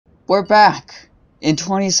we're back in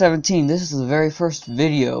 2017. This is the very first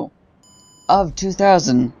video of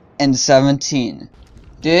 2017.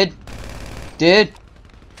 Dude,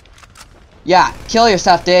 yeah, kill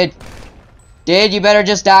yourself, dude. You better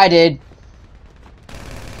just die, dude.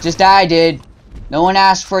 Just die, dude. No one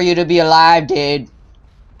asked for you to be alive, dude.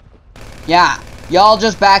 Yeah, y'all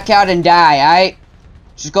just back out and die, alright?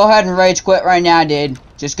 Just go ahead and rage quit right now, dude.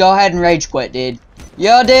 Just go ahead and rage quit, dude.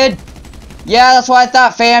 Yo, dude. Yeah, that's what I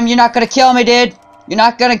thought, fam. You're not gonna kill me, dude. You're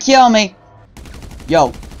not gonna kill me.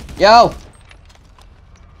 Yo.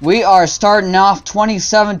 We are starting off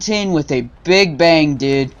 2017 with a big bang,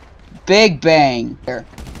 dude. Big bang.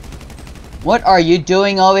 What are you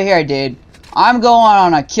doing over here, dude? I'm going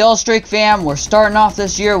on a kill streak, fam. We're starting off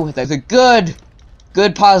this year with a good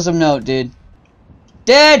positive note, dude.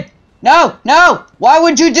 No! Why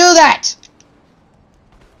would you do that?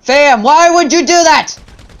 Fam, why would you do that?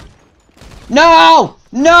 No!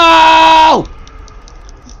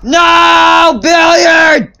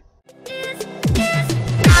 Billiard!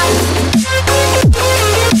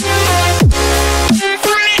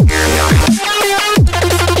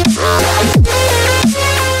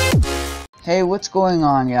 Hey, what's going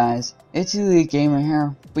on, guys? It's Elite Gamer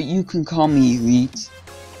here, but you can call me Elite.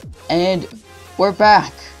 And we're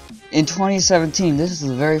back in 2017. This is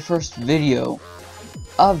the very first video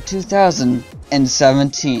of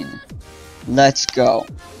 2017. Let's go.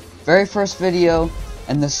 Very first video,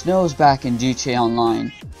 and the snow's back in GTA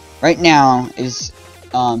Online. Right now is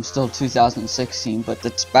still 2016, but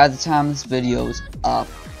by the time this video is up,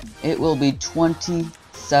 it will be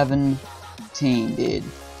 2017, dude.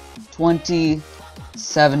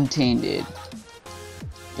 2017, dude.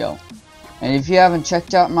 Yo. And if you haven't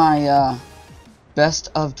checked out my best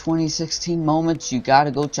of 2016 moments, you gotta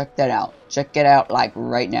go check that out. Check it out like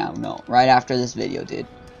right now. No, right after this video, dude.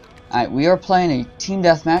 Alright, we are playing a team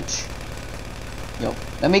deathmatch. Yo,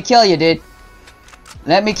 let me kill you, dude.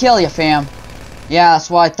 Let me kill you, fam. Yeah, that's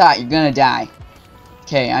what I thought. You're gonna die.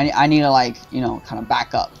 Okay, I need to, like, you know, kind of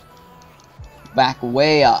back up. Back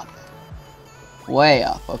way up. Way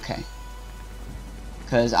up, okay.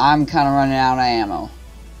 Because I'm kind of running out of ammo.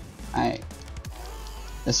 Alright.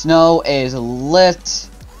 The snow is lit.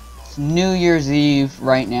 It's New Year's Eve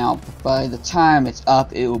right now. But by the time it's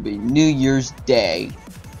up, it will be New Year's Day.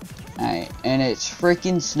 Alright, and it's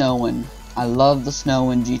freaking snowing. I love the snow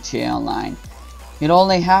in GTA Online. It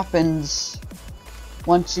only happens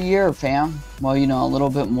once a year, fam. Well, you know, a little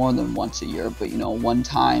bit more than once a year, but you know, one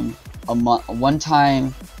time a month, one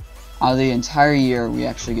time out of the entire year, we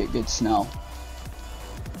actually get good snow.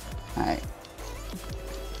 Alright.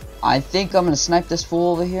 I think I'm gonna snipe this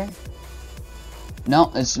fool over here.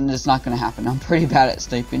 No, it's not gonna happen. I'm pretty bad at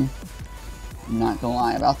sniping. I'm not gonna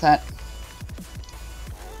lie about that.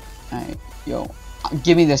 Alright, yo.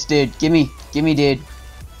 Give me this, dude. Give me, dude.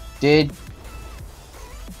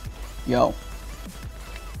 Yo.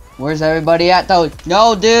 Where's everybody at, though?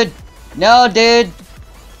 No, dude. No.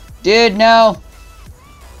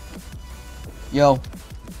 Yo.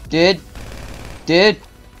 Dude.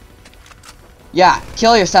 Yeah,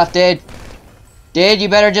 kill yourself, dude. You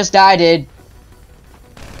better just die, dude.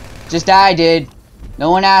 Just die, dude.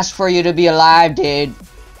 No one asked for you to be alive, dude.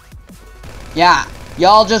 Yeah,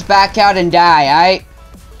 y'all just back out and die, alright?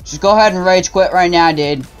 Just go ahead and rage quit right now,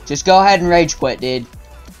 dude. Just go ahead and rage quit, dude.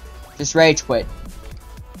 Just rage quit.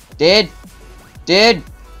 Dude. Yo,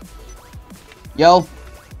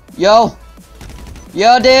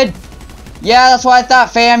 dude. Yeah, that's what I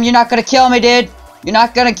thought, fam. You're not gonna kill me, dude. You're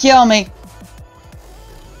not gonna kill me.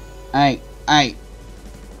 Alright.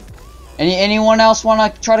 Anyone else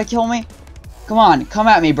wanna try to kill me? Come on, come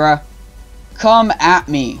at me, bruh. Come at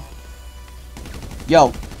me.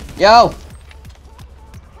 Yo.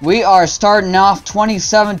 We are starting off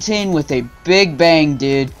 2017 with a big bang,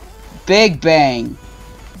 dude. Big bang.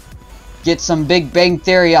 Get some Big Bang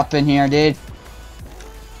Theory up in here, dude.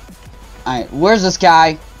 Alright, where's this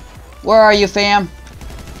guy? Where are you, fam?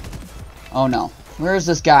 Oh no. Where's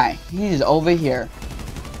this guy? He's over here.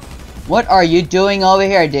 What are you doing over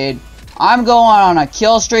here, dude? I'm going on a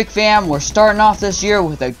kill streak, fam. We're starting off this year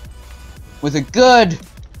with a good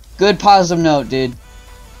positive note, dude.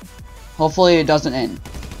 Hopefully it doesn't end.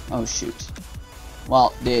 Oh shoot.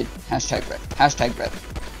 Well, dude, hashtag rip.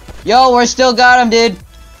 Yo, we still got him, dude.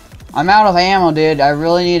 I'm out of ammo, dude. I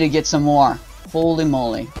really need to get some more. Holy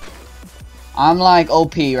moly. I'm like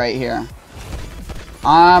OP right here.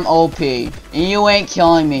 I'm OP. And you ain't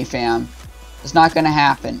killing me, fam. It's not gonna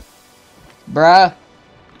happen. Bruh.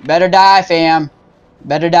 Better die, fam.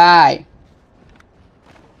 Better die.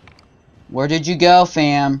 Where did you go,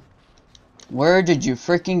 fam? Where did you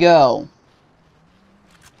freaking go?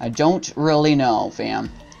 I don't really know,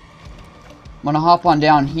 fam. I'm gonna hop on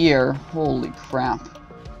down here. Holy crap.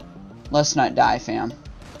 Let's not die, fam.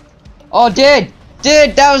 Oh, dude!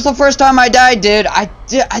 Dude, that was the first time I died, dude. I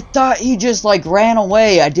thought he just, like, ran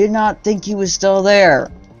away. I did not think he was still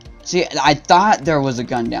there. See, I thought there was a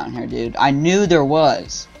gun down here, dude. I knew there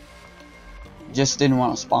was. Just didn't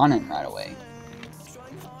want to spawn in right away.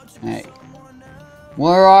 Hey.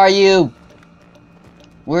 Where are you?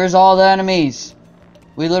 Where's all the enemies?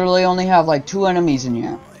 We literally only have, like, 2 enemies in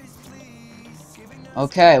here.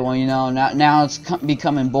 Okay, well, you know, now it's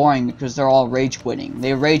becoming boring because they're all rage quitting.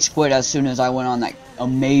 They rage quit as soon as I went on that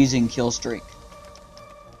amazing kill streak.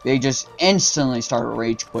 They just instantly started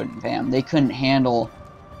rage quitting, fam. They couldn't handle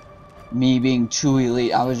me being too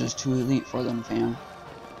elite. I was just too elite for them, fam.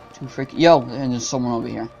 Too freaking... Yo, and there's someone over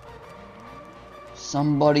here.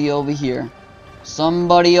 Somebody over here.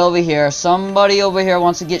 Somebody over here. Somebody over here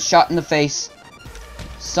wants to get shot in the face.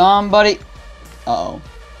 Somebody... Uh-oh.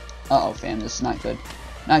 Uh-oh, fam. This is not good.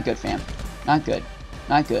 Not good, fam. Not good.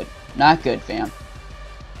 Not good. Not good, fam.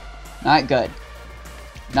 Not good.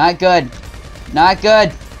 Not good. Not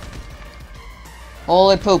good.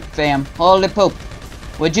 Holy poop, fam. Holy poop.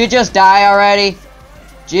 Would you just die already?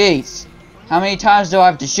 Jeez. How many times do I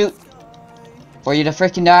have to shoot for you to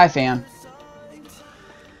freaking die, fam?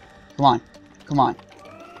 Come on. Come on.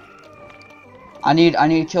 I need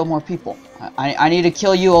to kill more people. I need to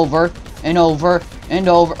kill you over and over and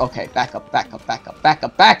over. Okay, back up, back up, back up, back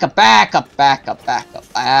up, back up, back up, back up, back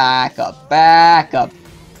up, back up, back up.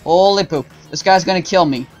 Holy poop. This guy's gonna kill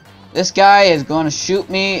me. This guy is gonna shoot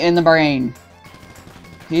me in the brain.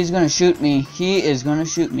 He's gonna shoot me. He is gonna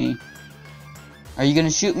shoot me. Are you gonna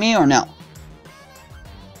shoot me or no?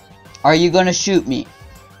 Are you gonna shoot me?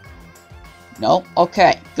 No?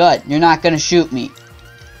 Okay, good. You're not gonna shoot me.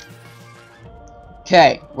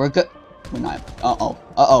 Okay, we're good. We're not. Uh-oh.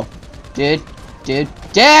 Uh-oh. Dead.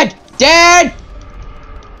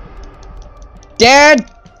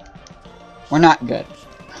 We're not good.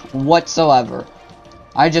 Whatsoever.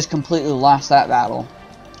 I just completely lost that battle.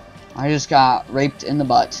 I just got raped in the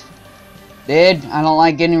butt. Dude, I don't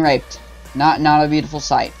like getting raped. Not a beautiful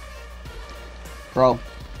sight. Bro,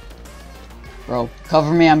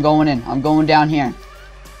 cover me. I'm going in. I'm going down here.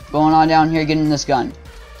 Going on down here, getting this gun.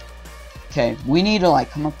 Okay, we need to, like,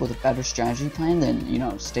 come up with a better strategy plan than, you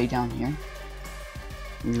know, stay down here.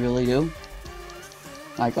 We really do.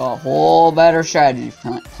 Like, a whole better strategy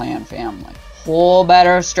plan, fam. Like, whole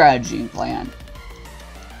better strategy plan.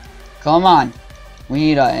 Come on. We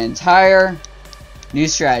need an entire new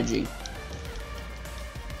strategy.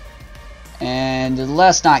 And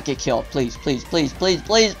let's not get killed. Please, please, please, please,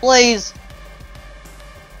 please, please.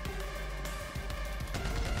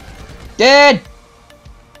 Dead!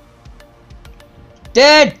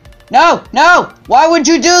 No! No! Why would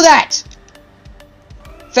you do that?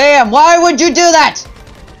 Fam, why would you do that?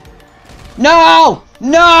 No!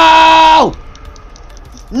 No!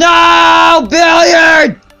 No!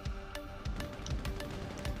 Billiard!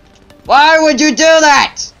 Why would you do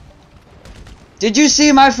that? Did you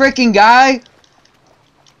see my freaking guy?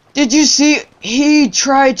 Did you see? He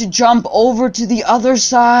tried to jump over to the other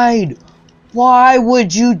side. Why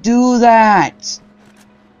would you do that?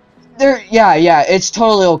 Yeah, it's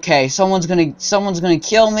totally okay. Someone's gonna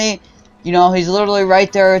kill me. You know, he's literally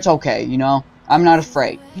right there. It's okay, you know. I'm not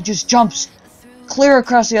afraid. He just jumps clear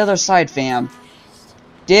across the other side, fam.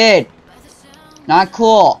 Did. Not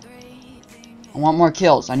cool. I want more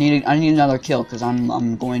kills. I need another kill because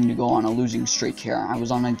I'm going to go on a losing streak here. I was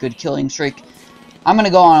on a good killing streak. I'm gonna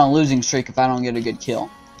go on a losing streak if I don't get a good kill.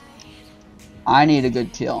 I need a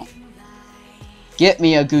good kill. Get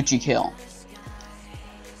me a Gucci kill.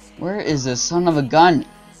 Where is this son of a gun?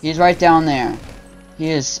 He's right down there.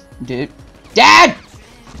 He is, dude. Dad!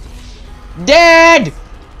 Dad!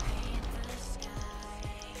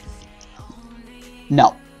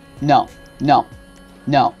 No. No. No.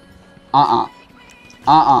 No.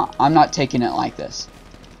 I'm not taking it like this.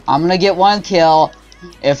 I'm gonna get one kill.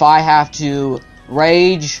 If I have to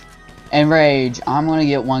rage and rage, I'm gonna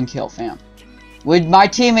get one kill, fam. Would my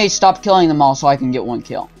teammates stop killing them all so I can get one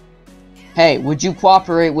kill? Hey, would you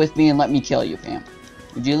cooperate with me and let me kill you, fam?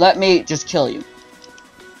 Would you let me just kill you?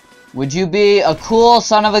 Would you be a cool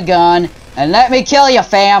son of a gun and let me kill you,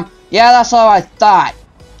 fam? Yeah, that's what I thought.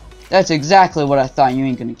 That's exactly what I thought. You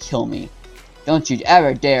ain't gonna kill me. Don't you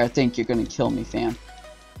ever dare think you're gonna kill me, fam.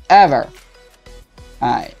 Ever.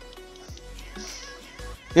 Alright.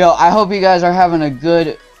 Yo, I hope you guys are having a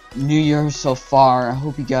good New Year so far. I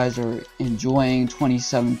hope you guys are enjoying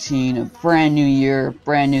 2017. A brand new year,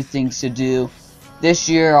 brand new things to do. This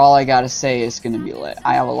year, all I gotta say is gonna be lit.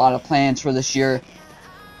 I have a lot of plans for this year.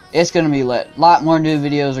 It's gonna be lit. A lot more new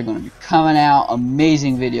videos are gonna be coming out.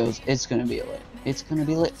 Amazing videos. It's gonna be lit. It's gonna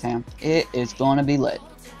be lit, fam. It is gonna be lit.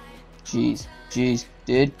 Jeez. Jeez.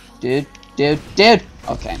 Dude.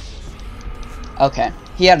 Okay. Okay.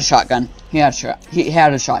 He had a shotgun. He had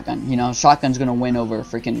a shotgun. You know, shotgun's gonna win over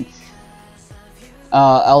freaking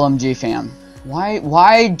LMG, fam.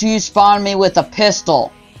 Why do you spawn me with a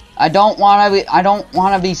pistol? I don't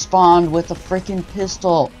wanna be spawned with a freaking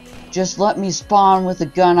pistol. Just let me spawn with a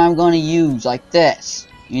gun I'm gonna use, like this.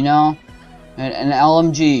 You know? An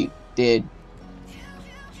LMG, dude.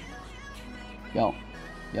 Yo,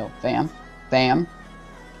 fam.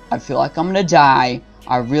 I feel like I'm gonna die.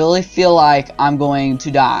 I really feel like I'm going to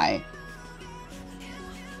die.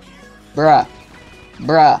 Bruh.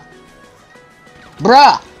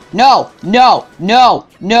 No.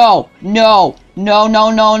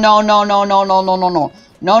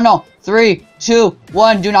 No. 3, 2,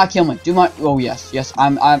 1. Do not kill me. Oh yes.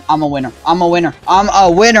 I'm a winner. I'm a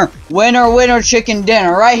winner. Winner chicken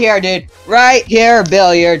dinner. Right here, dude. Right here,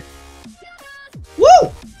 Billiard.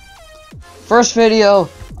 Woo! First video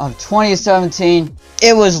of 2017.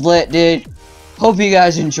 It was lit, dude. Hope you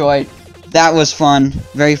guys enjoyed. That was fun.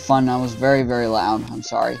 Very fun. I was very loud. I'm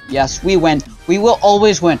sorry. Yes, we win. We will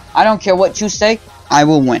always win. I don't care what you say. I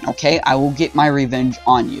will win, okay? I will get my revenge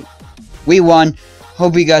on you. We won.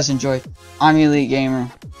 Hope you guys enjoyed. I'm Elite Gamer,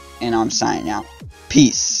 and I'm signing out.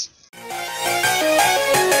 Peace.